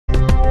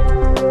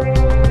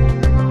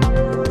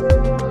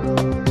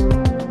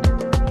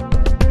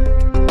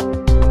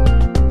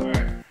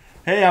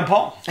Hey, I'm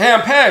Paul. Hey,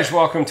 I'm Pej.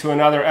 Welcome to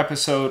another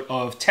episode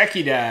of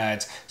Techie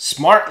Dads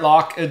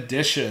Smartlock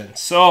Edition.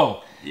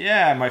 So,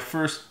 yeah, my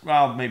first,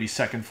 well, maybe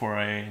second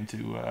foray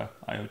into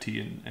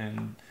IoT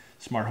and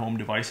smart home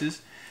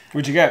devices.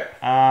 What'd you get?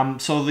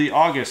 So the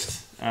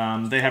August,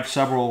 they have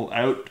several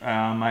out.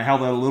 I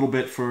held out a little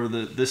bit for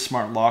this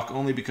smart lock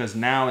only because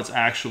now it's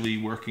actually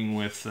working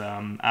with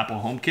Apple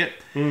Homekit,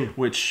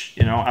 which,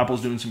 you know,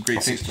 Apple's doing some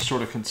great things to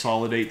sort of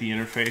consolidate the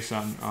interface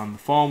on the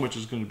phone, which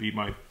is going to be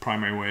my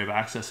primary way of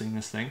accessing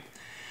this thing.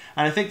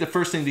 And I think the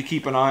first thing to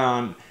keep an eye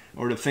on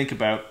or to think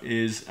about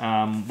is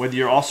whether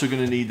you're also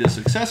going to need this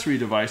accessory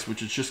device,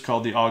 which is just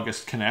called the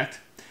August Connect.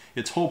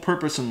 Its whole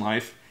purpose in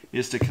life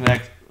is to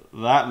connect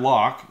that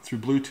lock through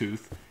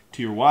Bluetooth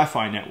to your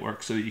Wi-Fi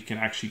network so that you can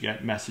actually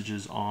get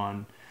messages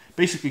on,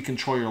 basically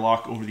control your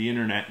lock over the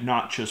internet,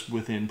 not just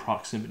within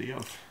proximity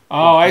of.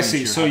 Oh, I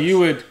see. So you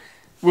would,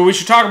 well, we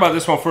should talk about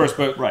this one first,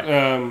 but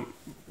right.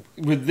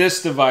 With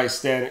this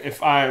device, then,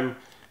 if I'm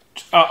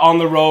on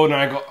the road and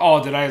I go,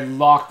 oh, did I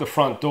lock the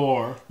front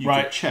door?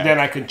 Right. Then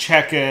I can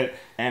check it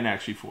and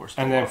actually force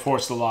the and lock. then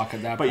force the lock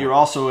at that point. But you're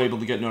also able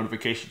to get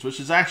notifications, which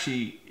is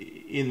actually,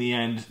 in the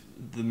end,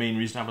 the main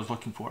reason I was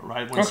looking for it,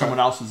 right? When someone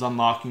else is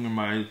unlocking or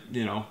my,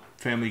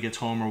 family gets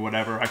home or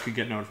whatever, I could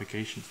get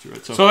notifications through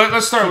it. So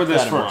let's start with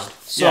this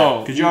first. So,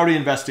 because you're already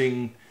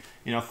investing,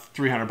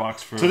 $300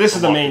 for. So this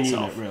is the main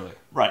unit, really.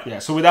 Right. Yeah.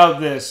 So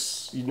without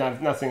this,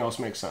 nothing else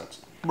makes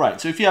sense.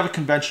 Right. So if you have a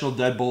conventional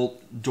deadbolt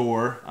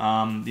door,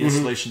 the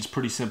installation's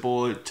pretty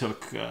simple. It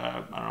took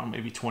I don't know,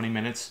 maybe 20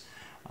 minutes.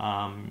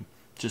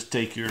 Just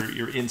take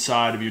your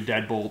inside of your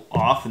deadbolt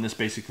off, and this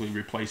basically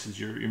replaces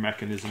your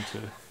mechanism to.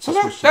 So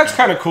that's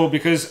kind of cool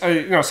because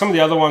some of the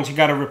other ones you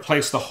got to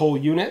replace the whole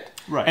unit,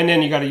 right? And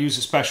then you got to use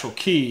a special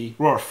key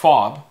or a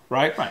fob,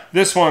 right? Right.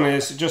 This one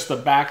is just the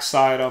back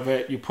side of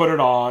it. You put it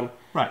on,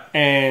 right?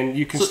 And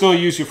you can still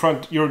use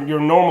your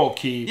normal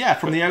key. Yeah,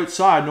 from the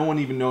outside, no one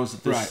even knows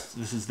that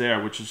this is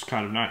there, which is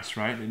kind of nice,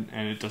 right?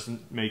 And it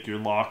doesn't make your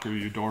lock or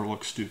your door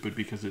look stupid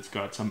because it's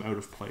got some out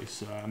of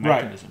place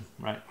mechanism,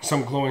 right?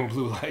 Some glowing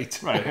blue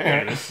light, right?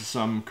 Yeah, this is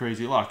some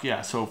crazy lock.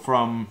 Yeah. So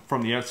from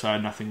the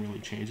outside, nothing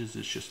really changes.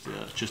 It's just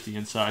the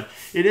inside.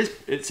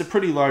 It's a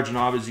pretty large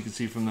knob, as you can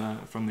see from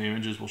the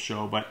images we'll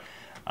show, but.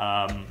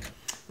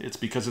 It's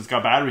because it's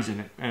got batteries in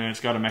it, and it's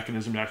got a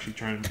mechanism to actually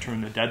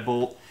turn the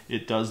deadbolt.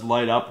 It does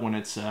light up when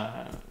it's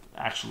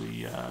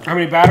actually. How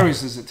many batteries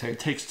does it take? It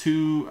takes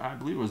two, I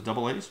believe it was AA.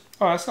 Oh,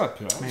 that's not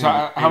bad.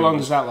 So how long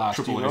does that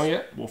last? Do you know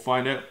yet? We'll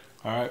find out.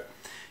 All right.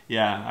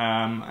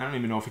 Yeah, I don't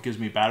even know if it gives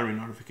me a battery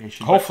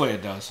notification. Hopefully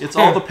it does. It's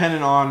all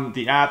dependent on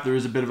the app. There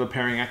is a bit of a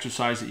pairing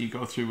exercise that you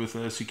go through with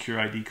a secure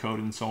ID code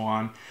and so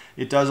on.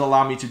 It does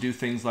allow me to do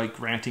things like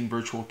granting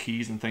virtual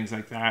keys and things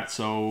like that.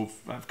 So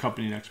I have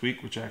company next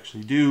week, which I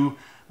actually do.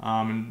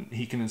 And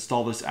he can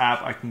install this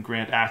app. I can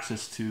grant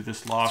access to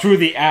this lock through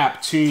the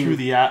app to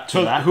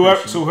that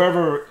whoever. So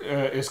whoever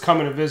is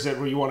coming to visit,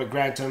 where you want to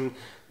grant him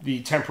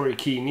the temporary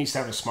key, needs to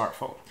have a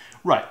smartphone.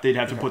 Right, they'd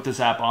have to put this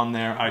app on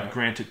there. I'd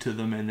grant it to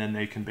them, and then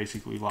they can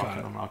basically lock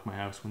and unlock my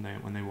house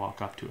when they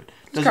walk up to it.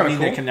 Doesn't mean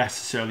they can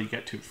necessarily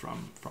get to it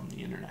from the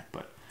internet,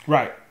 but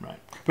right.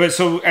 But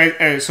so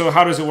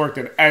how does it work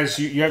then? As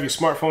you have your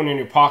smartphone in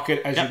your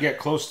pocket, as you get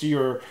close to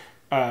your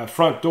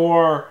front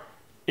door,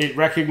 it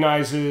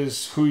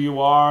recognizes who you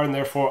are and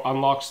therefore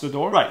unlocks the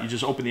door. Right, you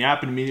just open the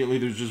app and immediately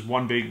there's just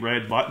one big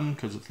red button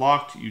because it's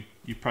locked.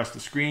 You press the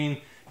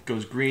screen.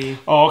 Goes green.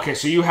 Oh, okay.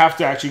 So you have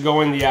to actually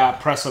go in the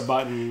app, press a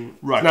button.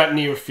 Right. It's not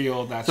near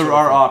field. There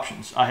are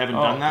options. I haven't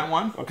done that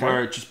one. Okay.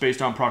 Where just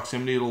based on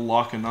proximity, it'll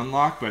lock and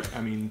unlock. But I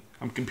mean,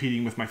 I'm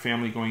competing with my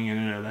family going in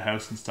and out of the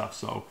house and stuff,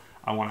 so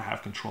I want to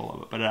have control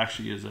of it. But it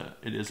actually is an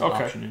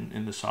option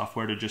in the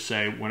software to just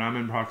say when I'm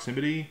in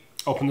proximity,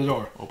 open the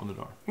door. Open the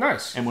door.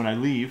 Nice. And when I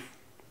leave,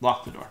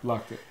 lock the door.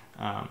 Locked it.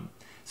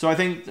 So I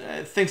think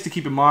things to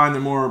keep in mind,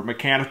 they're more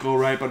mechanical,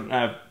 right?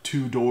 But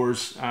two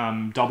doors,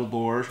 double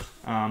doors.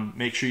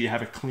 Make sure you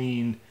have a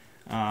clean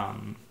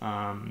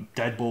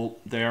deadbolt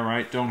there,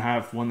 right? Don't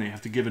have one that you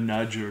have to give a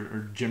nudge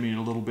or jimmy it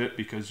a little bit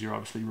because you're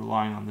obviously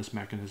relying on this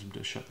mechanism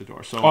to shut the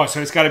door. So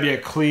it's got to be a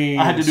clean.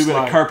 I had to do a bit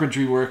of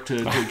carpentry work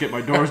to get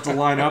my doors to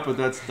line up, but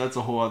that's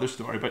a whole other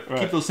story. But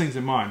keep those things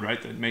in mind,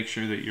 right? That make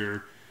sure that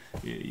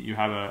you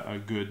have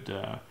a good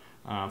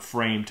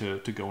frame to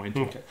go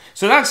into. Okay.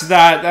 So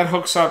that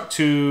hooks up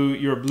to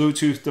your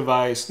Bluetooth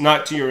device,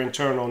 not to your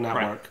internal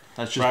network. Right.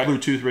 That's just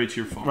Bluetooth right to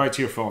your phone. Right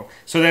to your phone.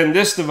 So then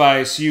this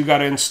device, you got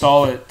to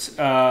install it.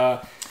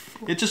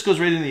 It just goes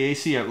right in the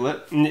AC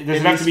outlet. Does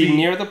it have to be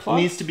near the plug?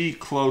 It needs to be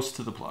close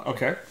to the plug.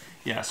 Okay.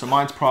 Yeah, so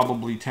mine's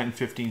probably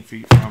 10-15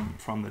 feet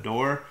from the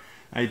door.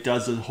 It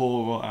does a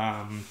whole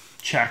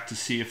check to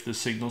see if the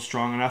signal's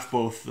strong enough,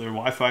 both the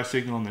Wi-Fi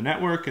signal on the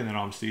network and then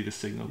obviously the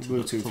signal to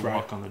Bluetooth, the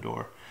lock on the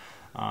door.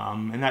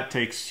 And that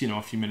takes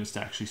a few minutes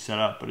to actually set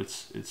up, but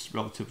it's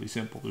relatively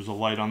simple. There's a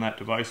light on that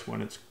device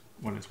when it's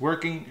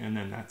working, and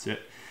then that's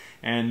it.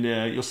 And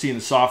you'll see in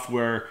the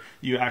software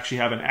you actually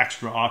have an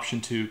extra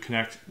option to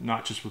connect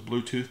not just with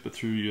Bluetooth but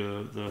through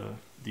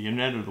the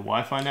internet or the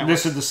Wi-Fi network.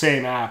 This is the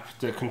same app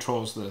that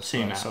controls this.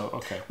 Same app. So,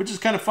 okay. Which is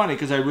kind of funny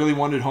because I really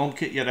wanted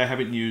HomeKit, yet I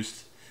haven't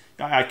used.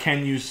 I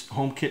can use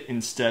HomeKit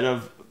instead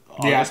of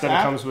the app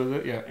that comes with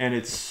it. Yeah. And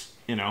it's,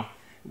 you know,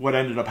 what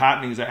ended up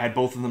happening is I had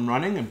both of them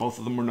running, and both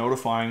of them were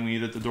notifying me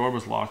that the door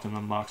was locked and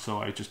unlocked. So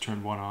I just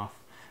turned one off.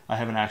 I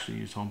haven't actually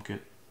used HomeKit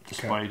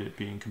despite it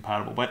being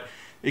compatible, but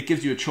it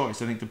gives you a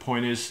choice. I think the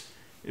point is,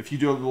 if you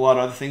do a lot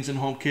of other things in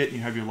HomeKit and you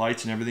have your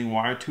lights and everything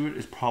wired to it,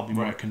 it's probably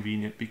more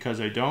convenient.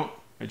 Because I don't,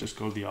 I just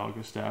go to the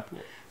August app. Yeah.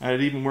 And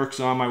it even works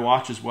on my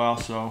watch as well.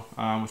 So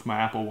with my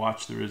Apple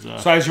Watch, there is a...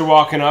 So as you're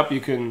walking up, I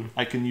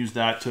can use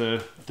that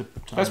to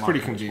that's pretty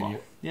convenient.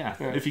 Well. Yeah,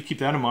 if you keep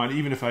that in mind,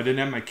 even if I didn't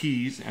have my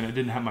keys and I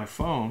didn't have my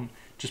phone,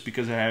 just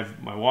because I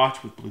have my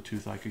watch with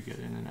Bluetooth, I could get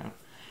in and out.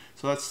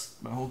 So that's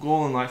my whole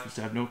goal in life, is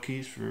to have no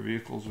keys for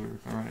vehicles or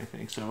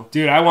anything. So,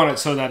 dude, I want it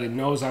so that it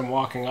knows I'm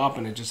walking up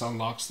and it just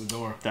unlocks the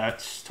door.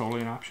 That's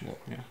totally an option.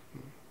 Yeah.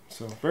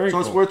 So very cool.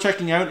 It's worth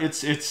checking out.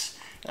 It's.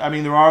 I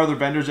mean, there are other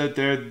vendors out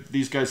there.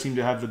 These guys seem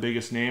to have the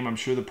biggest name. I'm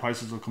sure the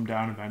prices will come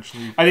down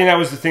eventually. I think that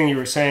was the thing you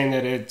were saying,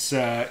 that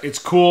it's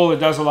cool. It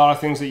does a lot of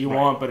things that you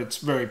want, but it's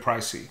very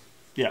pricey.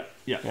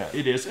 Yeah,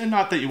 it is. And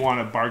not that you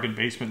want a bargain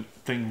basement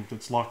thing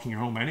that's locking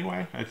your home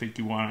anyway. I think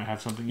you want to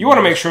have something... You want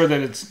to make sure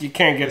that you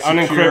can't get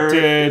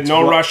unencrypted,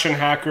 no Russian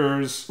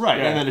hackers. Right,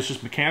 and then it's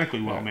just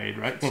mechanically well made,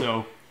 right?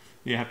 So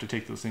you have to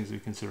take those things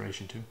into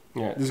consideration too.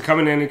 Yeah. Does it come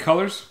in any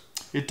colors?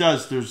 It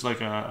does. There's like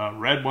a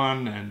red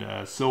one and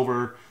a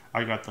silver.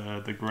 I got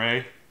the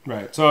gray.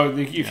 Right. So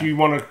if you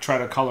want to try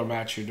to color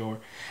match your door,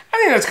 I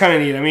think that's kind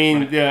of neat. I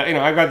mean,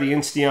 I got the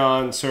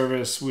Insteon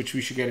service, which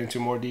we should get into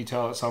more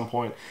detail at some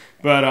point.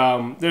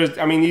 But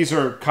these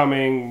are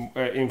coming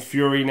in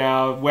Fury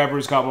now.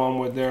 Weber's got one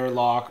with their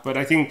lock. But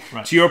I think,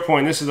 to your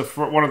point, this is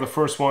one of the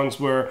first ones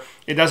where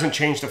it doesn't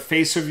change the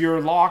face of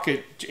your lock.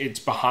 It's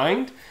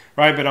behind,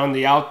 right? But on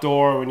the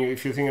outdoor,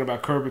 if you're thinking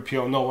about curb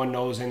appeal, no one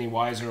knows any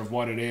wiser of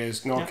what it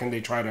is, nor can they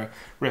try to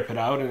rip it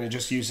out. And it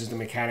just uses the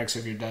mechanics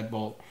of your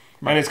deadbolt.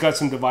 And it's got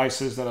some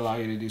devices that allow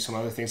you to do some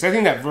other things. I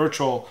think that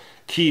virtual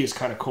key is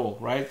kind of cool,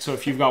 right? So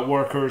if you've got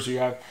workers or you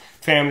have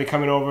family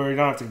coming over, you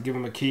don't have to give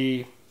them a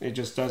key. It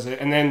just does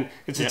it. And then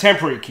it's a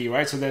temporary key,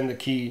 right? So then the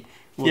key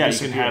will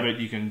disappear. You can have it.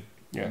 You can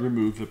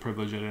remove the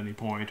privilege at any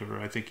point,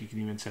 or I think you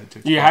can even set it to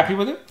expire. Are you happy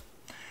with it?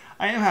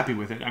 I am happy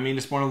with it. I mean,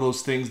 it's one of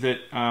those things that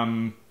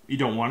you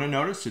don't want to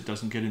notice. It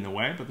doesn't get in the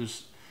way, but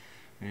there's...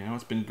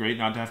 it's been great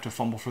not to have to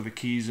fumble for the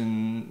keys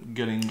and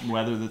getting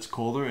weather that's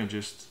colder and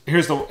just...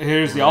 Here's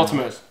the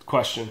ultimate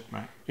question.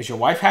 Right. Is your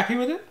wife happy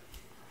with it?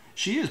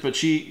 She is, but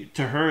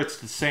to her it's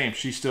the same.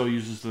 She still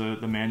uses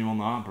the manual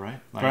knob, right?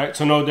 Right,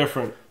 so no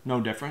different.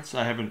 No difference.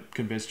 I haven't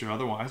convinced her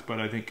otherwise, but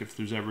I think if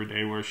there's ever a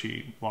day where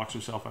she locks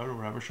herself out or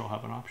whatever, she'll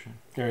have an option.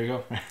 There you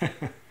go.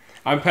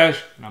 I'm Pej.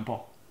 And I'm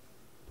Paul.